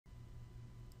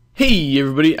Hey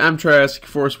everybody, I'm Triassic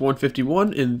Force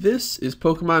 151 and this is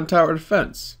Pokemon Tower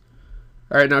Defense.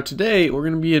 Alright, now today we're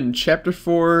going to be in Chapter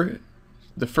 4,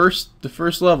 the first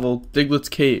level, Diglett'S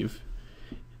Cave.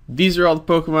 These are all the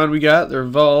Pokemon we got. They're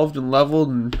evolved and leveled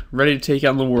and ready to take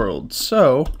on the world.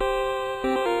 So,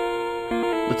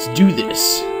 let's do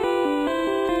this.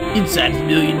 Inside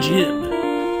Vermilion Gym.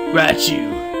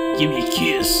 Raichu, give me a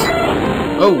kiss.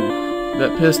 Oh,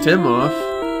 that pissed him off.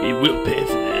 He will pay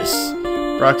for this.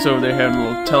 Brock's over there having a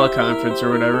little teleconference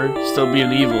or whatever, still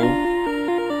being evil.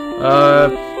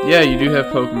 Yeah, you do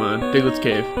have Pokemon. Diglett'S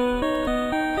Cave.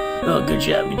 Oh, good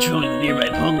job controlling the nearby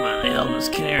Pokemon. They help us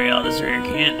carry all this rare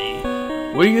candy.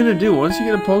 What are you gonna do? Once you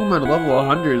get a Pokemon to level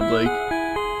 100, like,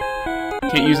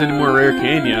 can't use any more rare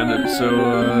candy on it, so,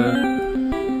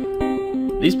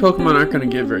 these Pokemon aren't gonna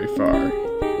get very far.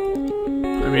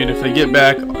 I mean, if they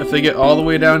get all the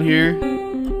way down here,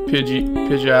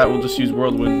 Pidgeot will just use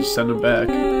Whirlwind and just send them back.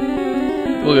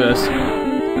 Look at this.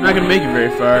 They're not gonna make it very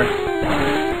far.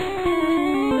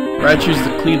 Raichu's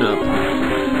the cleanup.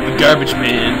 The garbage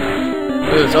man.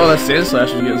 Look at this. Oh, that Sand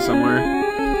Slash is getting somewhere.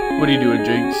 What are you doing,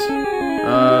 Jinx?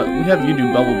 We have you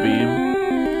do Bubble Beam.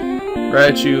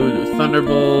 Raichu do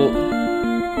Thunderbolt.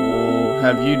 We'll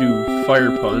have you do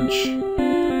Fire Punch.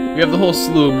 We have the whole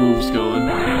slew of moves going.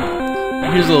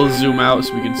 Here's a little zoom out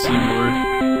so we can see more.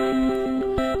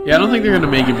 Yeah, I don't think they're gonna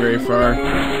make it very far.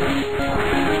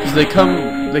 Cause they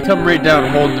come right down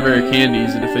holding the rare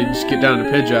candies, and if they just get down to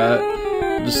Pidgeot,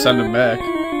 we'll just send them back.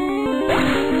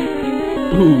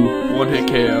 Ooh, one hit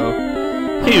KO.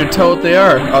 Can't even tell what they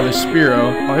are. Oh, they're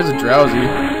Spearow. Oh, here's a Drowsy.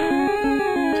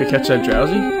 Can I catch that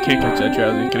Drowsy? Can't catch that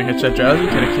Drowsy. Can I catch that Drowsy?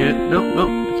 Can I can't? Nope,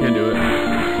 I can't do it.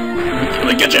 Can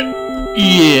I catch it?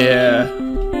 Yeah,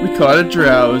 we caught a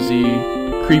Drowsy.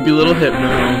 Creepy little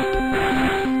Hypno.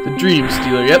 The Dream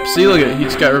Stealer. Yep, see, look at it. He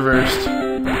just got reversed.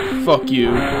 Fuck you.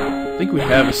 I think we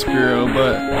have a Spearow,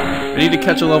 but I need to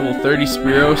catch a level 30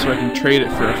 Spearow so I can trade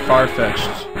it for a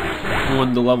Farfetch'd. One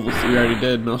of the levels that we already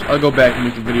did. And I'll go back and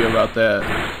make a video about that.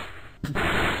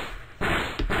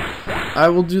 I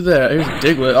will do that. Here's a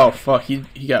Diglett. Oh, fuck. He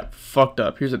got fucked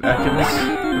up. Here's an Ekans.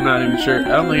 I'm not even sure. I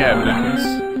don't think I have an Ekans.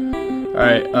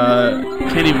 Alright,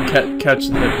 can't even catch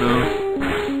the Hypno.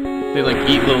 They like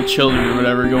eat little children or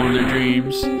whatever, go in their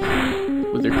dreams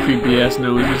with their creepy ass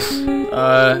noses.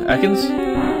 Ekans?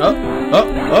 Oh,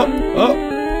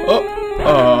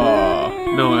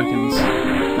 no Ekans.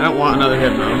 I don't want another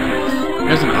Hypno.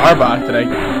 There's an Arbok that I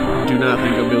do not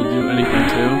think I'll be able to do anything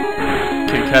to.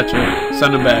 Can't catch it.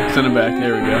 Send him back,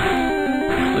 there we go.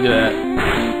 Look at that.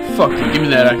 Fuck you, give me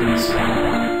that Ekans.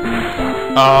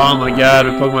 Oh my god,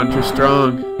 my Pokemon are too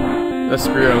strong. That's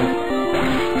Spearow.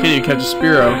 Can't even catch a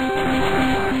Spearow.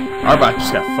 Arbok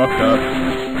just got fucked up.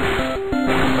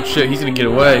 Oh shit, he's gonna get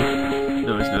away.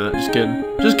 No, he's not. Just kidding.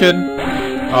 Just kidding.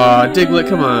 Aw, Diglett,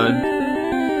 come on.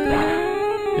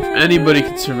 If anybody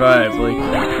could survive, like,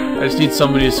 I just need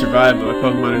somebody to survive, but my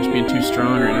Pokemon are just being too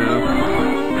strong right now.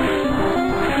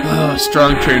 Oh,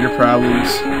 strong trainer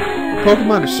problems. The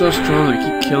Pokemon are so strong, they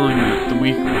keep killing the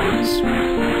weak ones.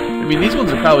 I mean, these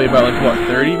ones are probably about, like, what,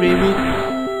 30 maybe?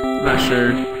 I'm not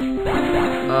sure.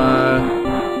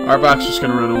 Arbok's just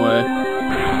gonna run away.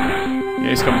 Yeah,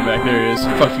 he's coming back. There he is.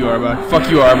 Fuck you, Arbok. Fuck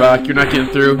you, Arbok. You're not getting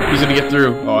through. He's gonna get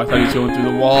through. Oh, I thought he was going through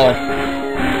the wall.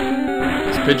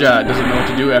 This Pidgeot doesn't know what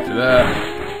to do after that.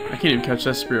 I can't even catch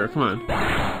that Spearow. Come on.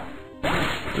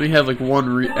 Let me have like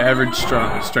one average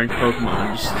strength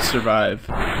Pokemon just survive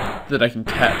that I can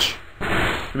catch.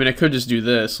 I mean, I could just do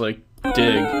this, like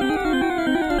dig,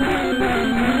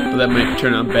 but that might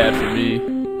turn out bad for me.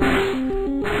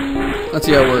 Let's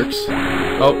see how it works.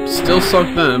 Oh, still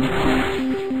sunk them.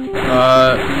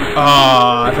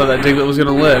 I thought that Diglett was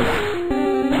gonna live.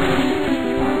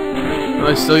 Well,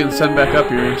 he's still getting sent back up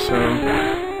here, so...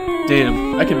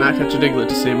 Damn, I cannot catch a Diglett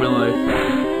to save my life.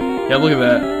 Yeah, look at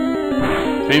that.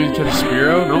 Can I even catch a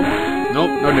Spearow? Nope.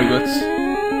 Nope, no Digletts.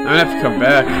 I'm gonna have to come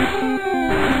back.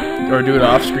 Or do it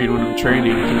off screen when I'm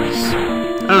training, because...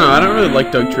 I don't know, I don't really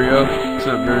like Dugtrio. It's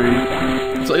not very...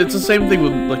 It's the same thing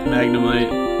with, like,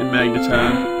 Magnemite and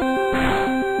Magneton.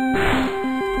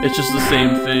 It's just the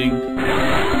same thing.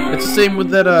 It's the same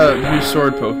with that new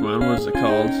sword Pokemon. What is it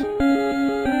called?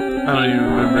 I don't even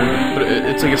remember. But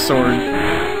it's like a sword.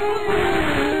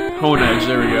 Honedge,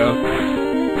 there we go.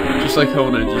 Just like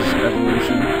Honedge's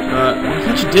evolution.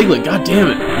 Catch a Diglett, god damn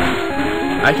it!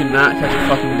 I cannot catch a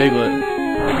fucking Diglett.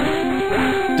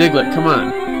 Diglett, come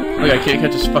on. Look, I can't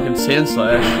catch this fucking Sand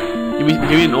Slash. Give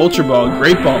me an Ultra Ball,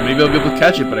 Great Ball. Maybe I'll be able to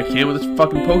catch it, but I can't with this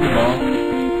fucking Pokeball.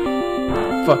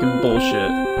 Fucking bullshit.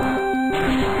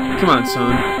 Come on,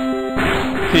 son.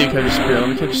 Can't catch a Spearow. Let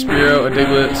me catch a Spearow, a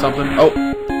Diglett, something. Oh!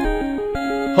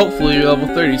 Hopefully you're level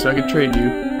 30 so I can trade you.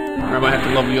 Or I might have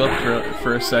to level you up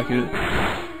for a second.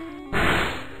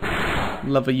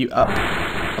 Level you up.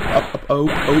 Up.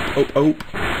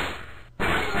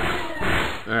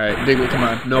 Alright, Diglett, come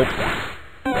on. Nope.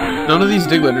 None of these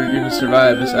Diglett are going to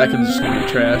survive. This Ekin's just going to be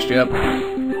trashed, yep.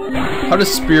 How does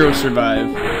Spearow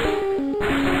survive?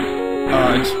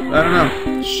 I don't know.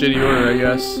 Shitty order, I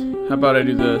guess. How about I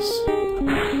do this?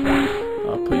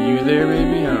 I'll put you there,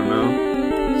 maybe? I don't know.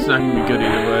 It's not going to be good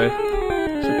either way.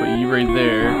 So put you right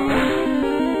there.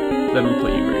 Then we'll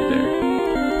put you right there.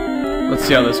 Let's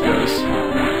see how this goes.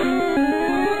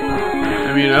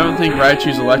 I mean, I don't think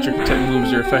Raichu's electric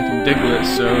moves are affecting Diglett,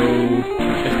 so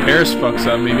if Paris fucks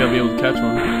up, maybe I'll be able to catch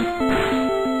one.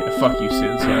 Yeah, fuck you,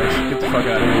 Sandslash. Get the fuck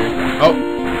out of here. Oh!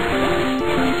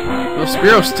 Well,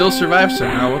 Spearow still survives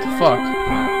somehow. What the fuck?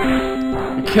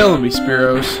 You're killing me,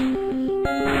 Spearows.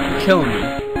 You're killing me.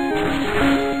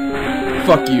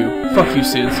 Fuck you. Fuck you,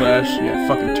 Sandslash. Yeah,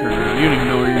 fucking turn around. You don't even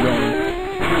know where you're going.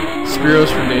 Spearows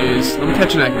for days. Let me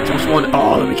catch an Ekans. Just one.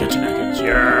 Oh, let me catch an Ekans.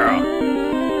 Yeah!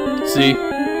 See?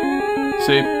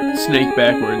 See? Snake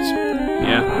backwards.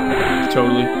 Yeah,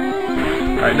 totally.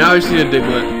 Alright, now I just need a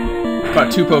Diglett. I've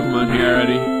caught 2 Pokemon here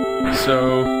already,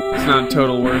 so it's not a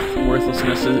total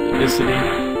worthlessness.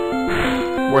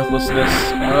 Worthlessness.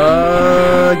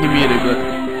 Give me a Diglett.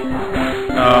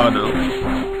 Oh, no.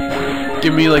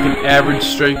 Give me like an average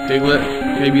strength Diglett.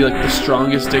 Maybe like the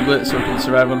strongest Diglett so it can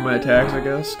survive one of my attacks, I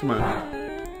guess. Come on.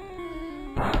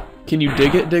 Can you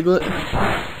dig it, Diglett?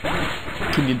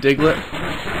 Can you Diglett?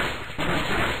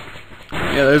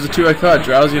 Yeah, there's the 2 I caught.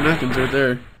 Drowsy and Ekans right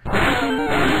there.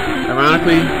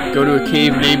 Ironically, go to a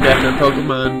cave named after a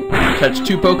Pokemon, catch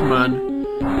 2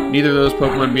 Pokemon, neither of those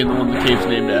Pokemon being the one the cave's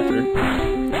named after.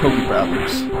 Poke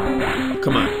problems. Oh,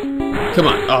 come on. Come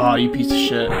on. Aw, you piece of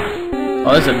shit.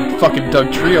 Oh, there's a fucking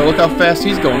Dugtrio. Look how fast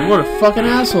he's going. What a fucking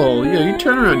asshole. Yeah, you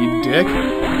turn around, you dick.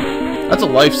 That's a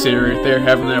lifesaver right there,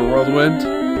 having that Whirlwind.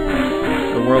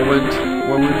 The Whirlwind.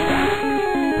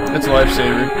 That's a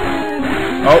lifesaver.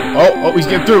 Oh, he's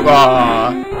getting through.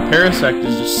 Ah, Parasect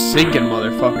is just sinking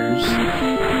motherfuckers.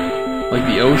 Like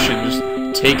the ocean, just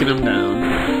taking them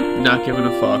down. Not giving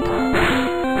a fuck.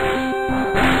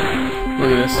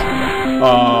 Look at this.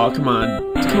 Aw, come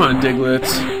on. Come on,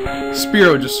 Diglett's.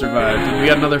 Spearow just survived. And we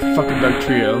got another fucking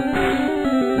Dugtrio.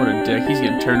 What a dick. He's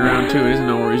getting turned around too. He doesn't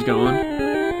know where he's going.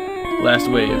 Last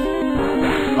wave.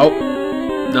 Oh,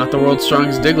 not the world's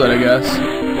strongest Diglett, I guess.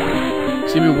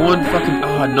 See me one fucking.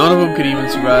 Oh, none of them could even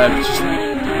survive. It's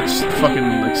just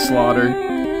fucking like slaughter.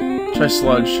 Try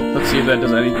Sludge. Let's see if that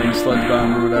does anything. Sludge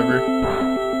Bomb or whatever.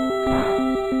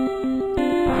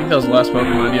 I think that was the last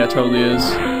Pokemon. Yeah, it totally is.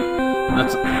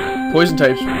 That's poison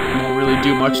types won't really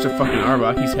do much to fucking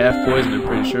Arbok. He's half poison, I'm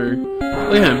pretty sure.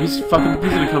 Look at him. He's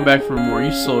gonna come back for more.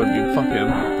 You Solar Beam. Fuck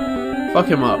him. Fuck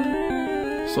him up.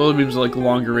 Solar Beam's like a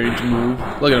longer range move.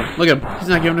 Look at him. Look at him. He's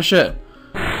not giving a shit.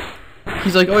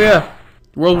 He's like, oh yeah.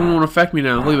 The world won't affect me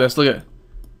now. Look at this. Look at it.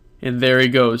 And there he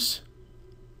goes.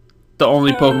 The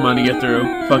only Pokemon to get through.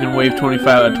 Fucking wave 25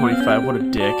 out of 25. What a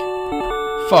dick.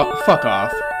 Fuck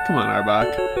off. Come on,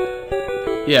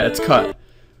 Arbok. Yeah, it's cut.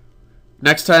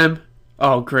 Next time.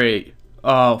 Oh, great.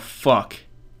 Oh, fuck.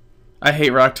 I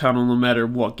hate Rock Tunnel no matter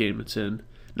what game it's in.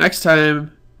 Next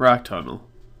time, Rock Tunnel.